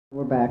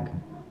We're back.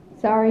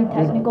 Sorry,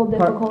 technical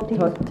difficulties.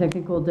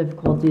 Technical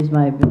difficulties.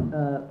 My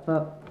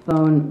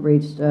phone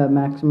reached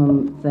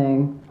maximum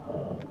thing.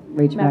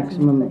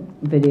 Maximum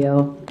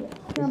video.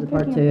 This is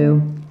part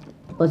 2.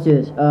 Let's do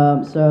this.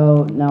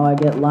 So now I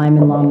get lime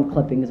and llama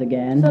clippings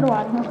again. So do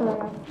I.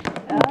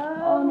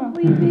 Oh no.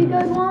 We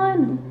got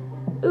one.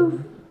 Oof.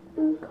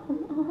 Ooh,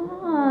 come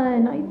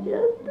on. I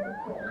just threw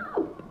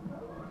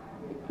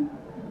up.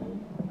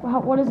 Wow,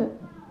 what is it?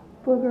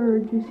 Booger or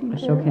juicy? I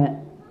still can't.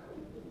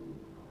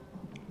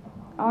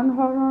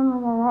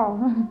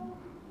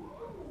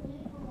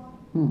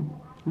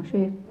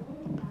 Actually,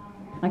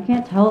 I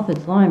can't tell if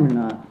it's lime or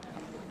not.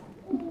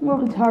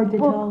 Well, it's hard to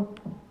tell.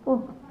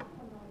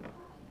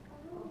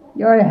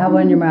 You already have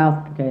one in your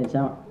mouth. Okay, it's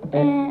out.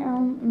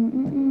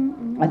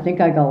 I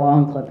think I got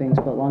long clippings,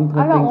 but long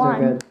clippings are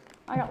good.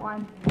 I got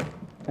lime.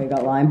 Oh, you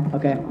got lime?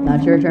 Okay, now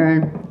it's your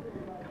turn.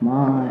 Come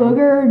on.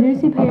 Booger or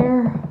juicy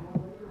pear?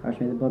 Pass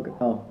me the booger.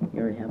 Oh, you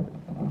already have it.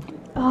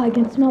 Oh, I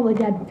can smell the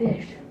dead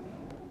fish.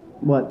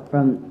 What,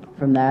 from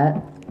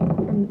that?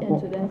 From the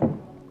incident.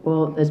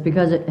 Well, it's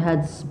because it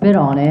had spit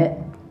on it.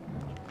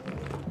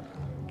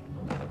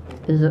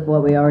 This is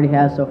what we already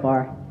have so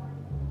far.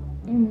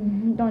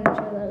 Don't even say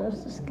that.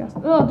 That's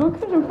disgusting. Oh, don't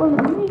put it in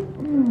front of me.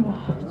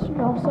 It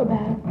smells so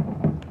bad.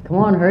 Come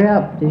on, hurry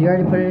up. Did you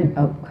already put it in?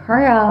 Oh,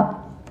 hurry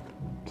up.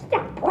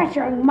 Stop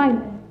pressuring my.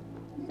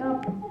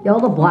 Yeah, all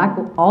the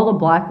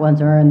black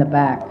ones are in the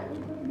back.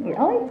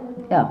 Really?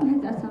 Yeah.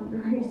 That sounds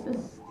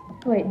racist.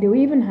 Wait, do we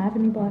even have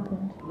any black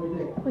ones?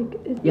 Like,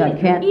 Yeah, I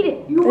can't. Eat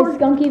it. Is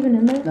skunk even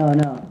in there?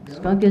 No.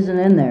 Skunk isn't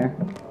in there.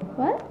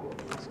 What?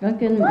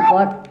 Skunk and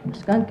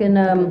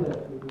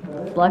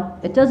black.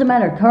 It doesn't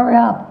matter. Hurry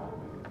up.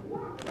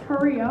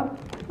 Hurry up.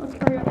 Let's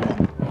hurry up.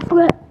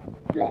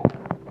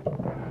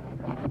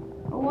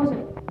 What was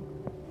it?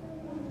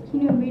 He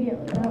knew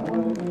immediately. That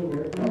wasn't.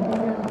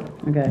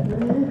 Okay.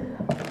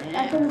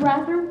 Back to the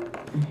bathroom.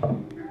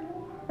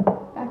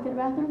 Back to the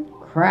bathroom.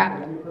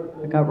 Crap.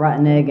 I got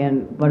rotten egg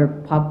and butter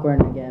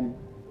popcorn again.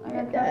 I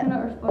got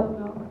coconut or spoiled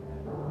milk.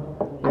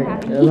 I'm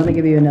happy. Let me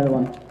give you another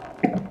one.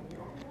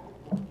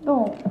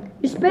 Don't.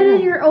 You spit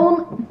in your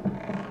own.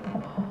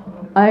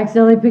 I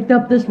accidentally picked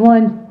up this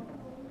one.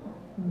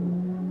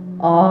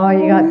 Oh,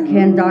 you got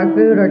canned dog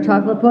food or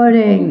chocolate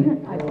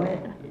pudding. I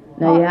quit.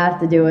 No, you have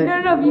to do it.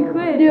 No, you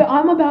quit. Dude,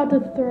 I'm about to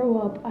throw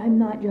up. I'm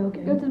not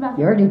joking. Go to the bathroom.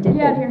 You already did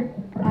Get out here.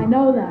 I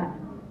know that.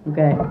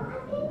 Okay.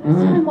 This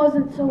time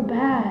wasn't so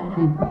bad.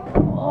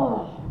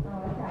 Oh.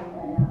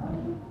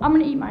 I'm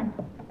gonna eat mine.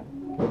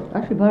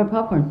 Actually, butter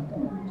popcorn.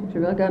 It's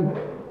actually really good.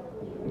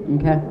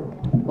 Okay.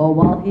 Well,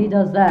 while he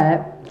does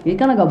that, he's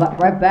gonna go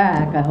right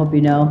back. I hope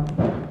you know.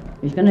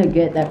 He's gonna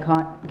get that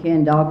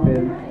canned dog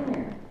food.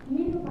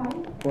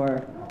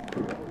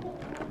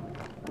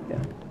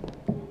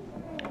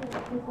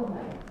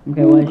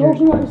 Okay, what is yours?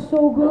 Coconut is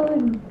so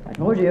good. I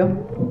told you.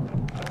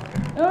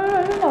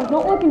 No,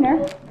 don't look in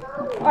there.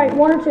 Alright,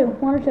 one or two.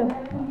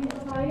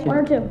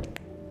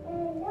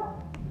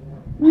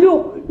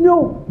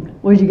 No.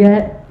 What did you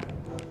get?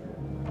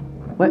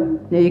 What?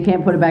 No, you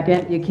can't put it back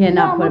in. You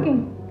cannot put it.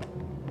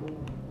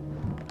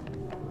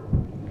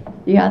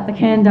 You got the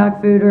canned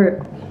dog food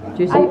or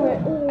juicy? I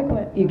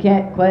quit. You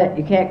can't quit.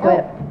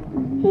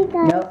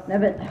 Nope,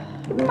 Nevin.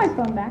 Give me my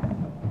phone back.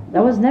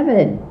 That was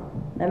Nevin.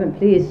 Nevin,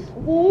 please.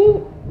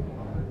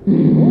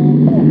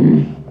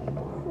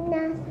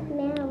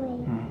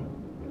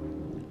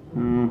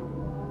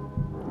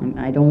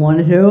 I don't want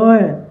to do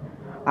it.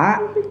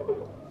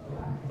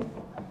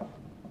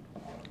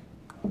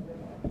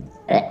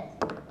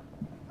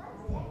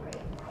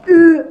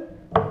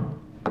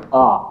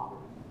 Oh.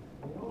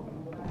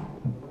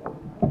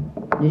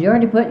 Did you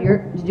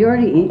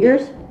already eat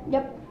yours?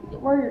 Yep.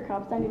 Where are your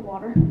cups? I need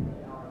water.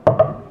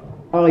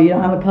 Oh, you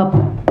don't have a cup?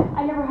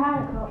 I never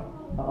had a cup.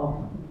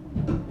 Uh-oh.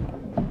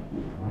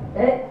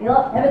 Hey,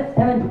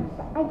 Evan.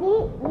 I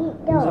didn't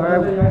eat those.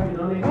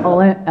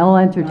 Sorry. I'll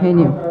entertain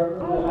you. I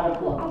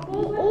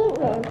didn't eat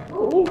them.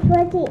 You're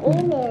supposed to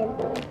eat them.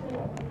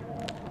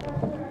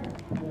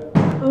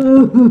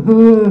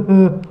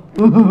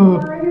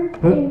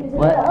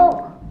 What?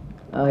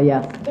 Oh,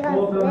 yeah.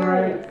 Both of them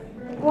right.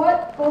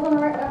 What? Both on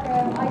the right?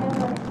 Okay, I guess.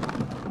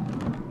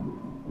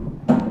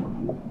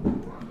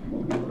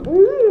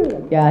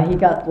 Yeah, he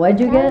got. What'd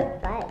you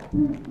get?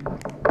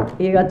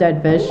 He got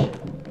dead fish.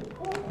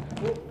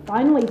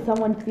 Finally,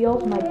 someone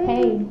feels my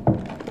pain.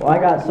 Well, I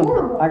got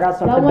something bad as well.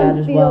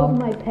 Someone feels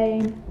my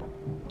pain.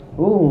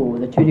 Ooh,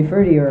 the Tutti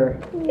Frutti or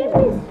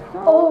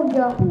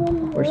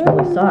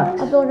smelly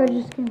socks. I feel like I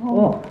just came home.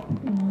 Oh.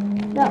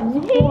 That was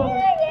cool.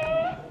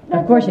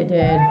 Of course you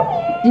did.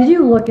 Did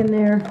you look in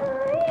there?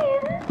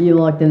 You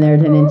looked in there,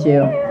 didn't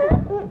you?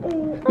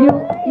 Okay,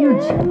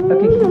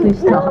 can you please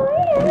stop?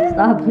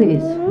 Stop,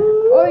 please.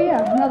 Oh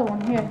yeah, another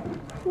one here.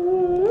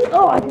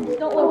 Oh, I can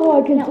still look.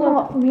 Oh, I can smell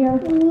it from here.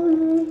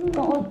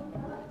 Don't look.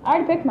 I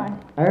already picked mine.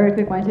 I already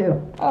picked mine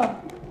too.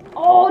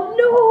 Oh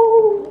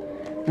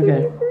no!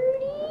 Okay.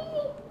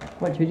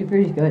 What, Tutti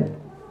Frutti's good.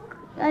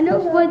 I know,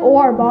 but.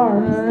 Or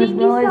bars.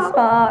 Smelly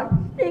socks.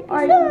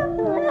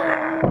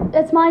 Alright.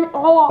 That's mine.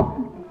 Oh.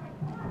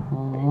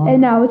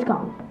 And now it's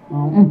gone.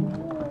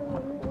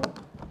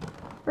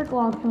 Frick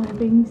log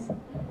clippings.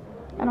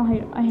 I don't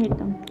hate them. I hate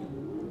them.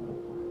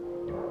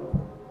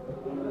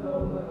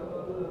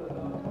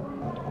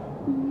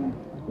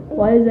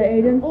 What is it,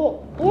 Aiden?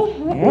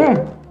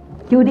 Yeah.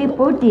 Tutti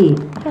frutti.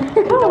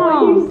 Come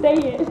on. You say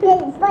it.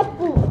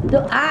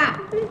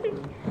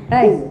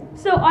 Hey.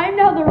 So I'm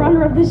now the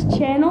runner of this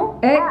channel.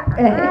 Hey.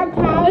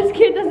 This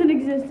kid doesn't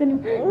exist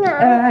anymore.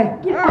 Okay,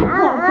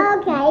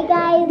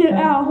 guys. Get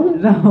out.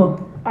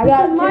 No. I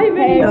got my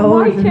video.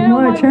 No, this is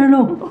my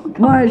channel.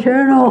 My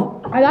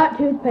channel. I got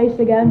toothpaste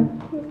again.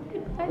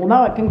 Well,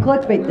 now it can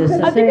clickbait this.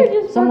 I think I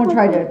just Someone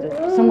tried to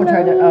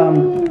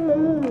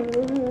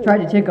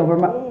take over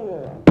my.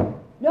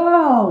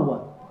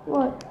 No.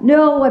 What?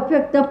 No, I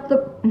picked up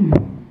the.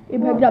 You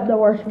picked up the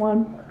worst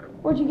one.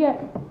 What'd you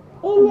get?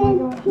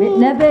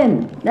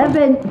 Nevin.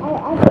 Nevin.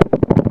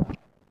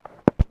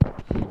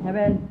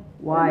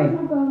 Why?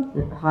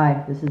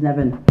 Hi, this is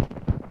Nevin.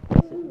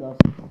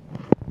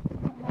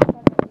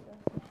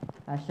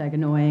 Hashtag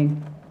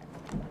annoying.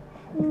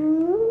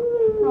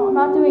 No, I'm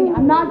not doing it.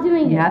 I'm not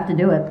doing You it. have to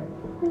do it.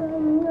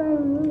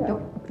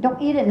 Don't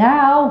eat it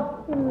now.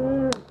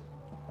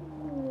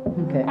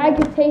 Okay. I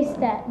could taste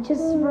that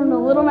just from the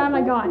little amount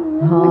I got. I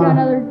Oh. got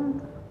another.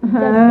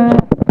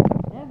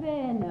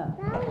 Nevin,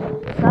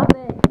 stop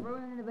it! You're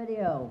ruining the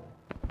video.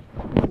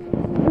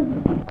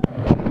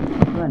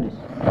 Goodness.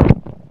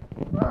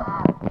 I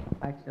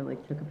accidentally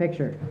took a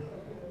picture.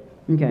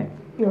 Okay.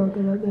 You're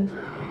good at this.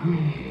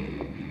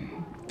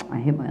 I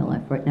hate my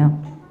life right now.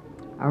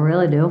 I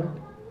really do.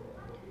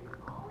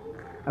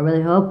 I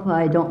really hope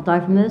I don't die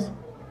from this.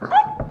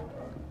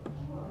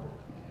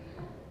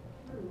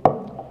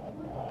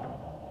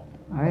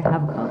 Alright,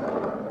 have a cup.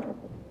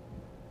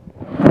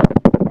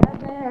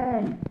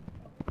 Nevin!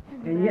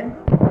 And yeah,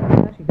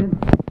 actually good.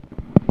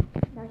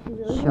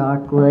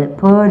 Chocolate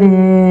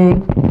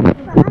pudding.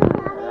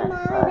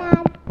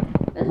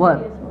 What?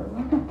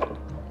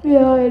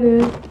 Yeah, it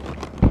is.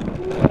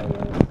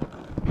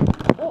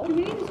 We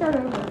need to start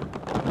over.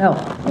 No.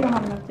 We don't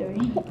have enough, do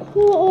we?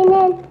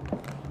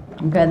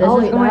 Okay,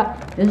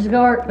 this is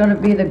going to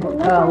be the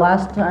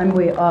last time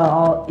we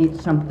all eat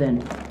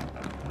something.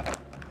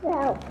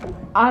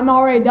 I'm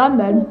already done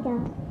then.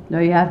 No,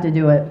 you have to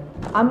do it.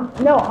 I'm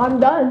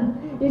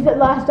done. You said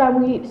last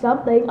time we eat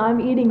something.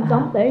 I'm eating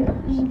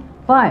something.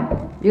 Fine.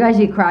 You guys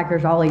eat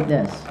crackers. I'll eat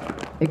this.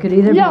 It could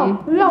either No,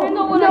 be.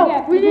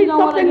 we need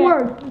something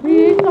worse. We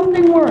need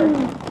something worse.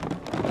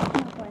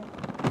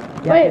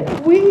 Yeah, Wait,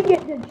 we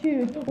get to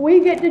choose. We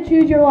get to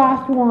choose your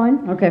last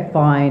one. Okay,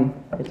 fine.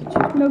 It's a cheese.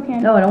 No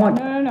candy. No, I don't want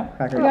No.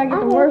 crackers. You gotta get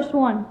the worst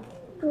one.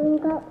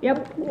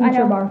 Yep.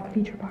 Feature bar.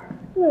 Feature bar.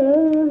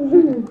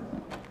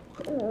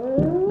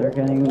 They're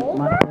getting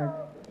my.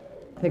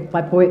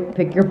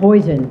 Pick your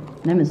poison.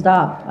 Nevin,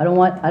 stop. I don't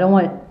want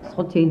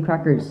saltine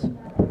crackers.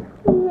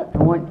 I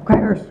want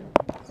crackers.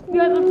 You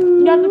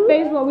got the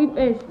face what we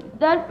faced.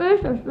 That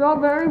fish is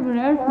strawberry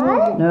banana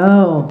smoothie.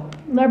 No.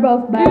 They're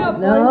both bad.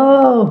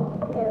 No.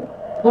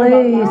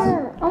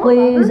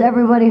 Please,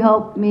 everybody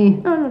help me.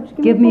 No, just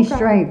Give me full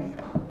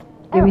strength.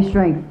 Give me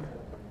strength.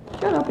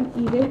 Shut up and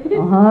eat it.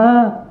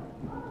 Uh-huh.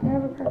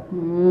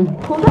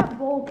 Pull that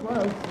bowl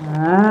close.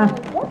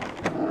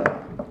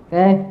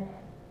 Okay.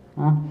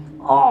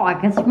 Oh, I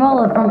can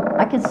smell it from.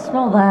 I can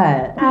smell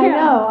that. I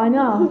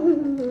know.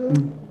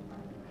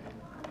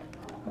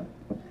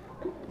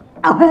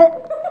 Oh.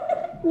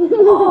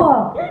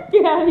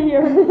 Get out of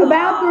here. The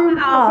bathroom.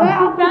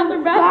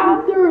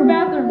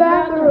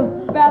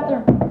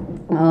 Bathroom.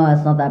 Oh,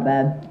 that's not that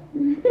bad.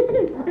 You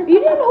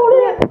didn't hold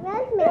it up.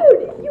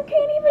 Dude, you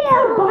can't even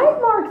have bite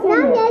marks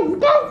in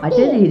it. I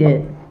did eat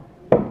it.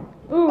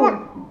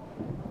 Ooh.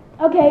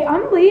 Okay,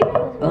 I'm leaving.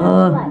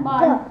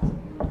 Bye.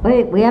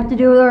 Wait, we have to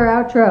do our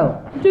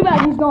outro. Too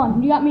bad, he's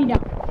gone. You got me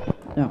down.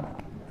 No.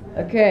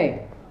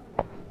 Okay.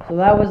 So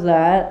that was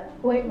that.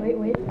 Wait.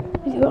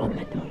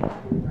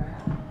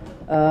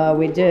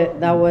 We did.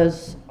 That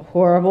was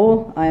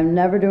horrible. I am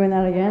never doing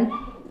that again.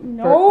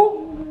 No.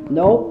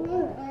 Nope.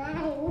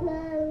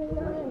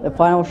 The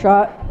final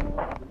shot.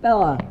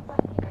 Bella.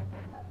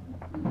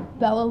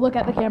 Bella, look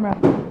at the camera.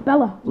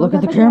 Bella, Look at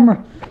the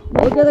camera.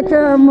 Look at the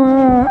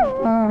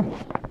camera.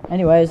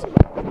 Anyways,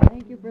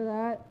 thank you for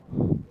that.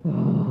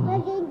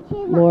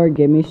 Lord,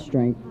 give me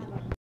strength.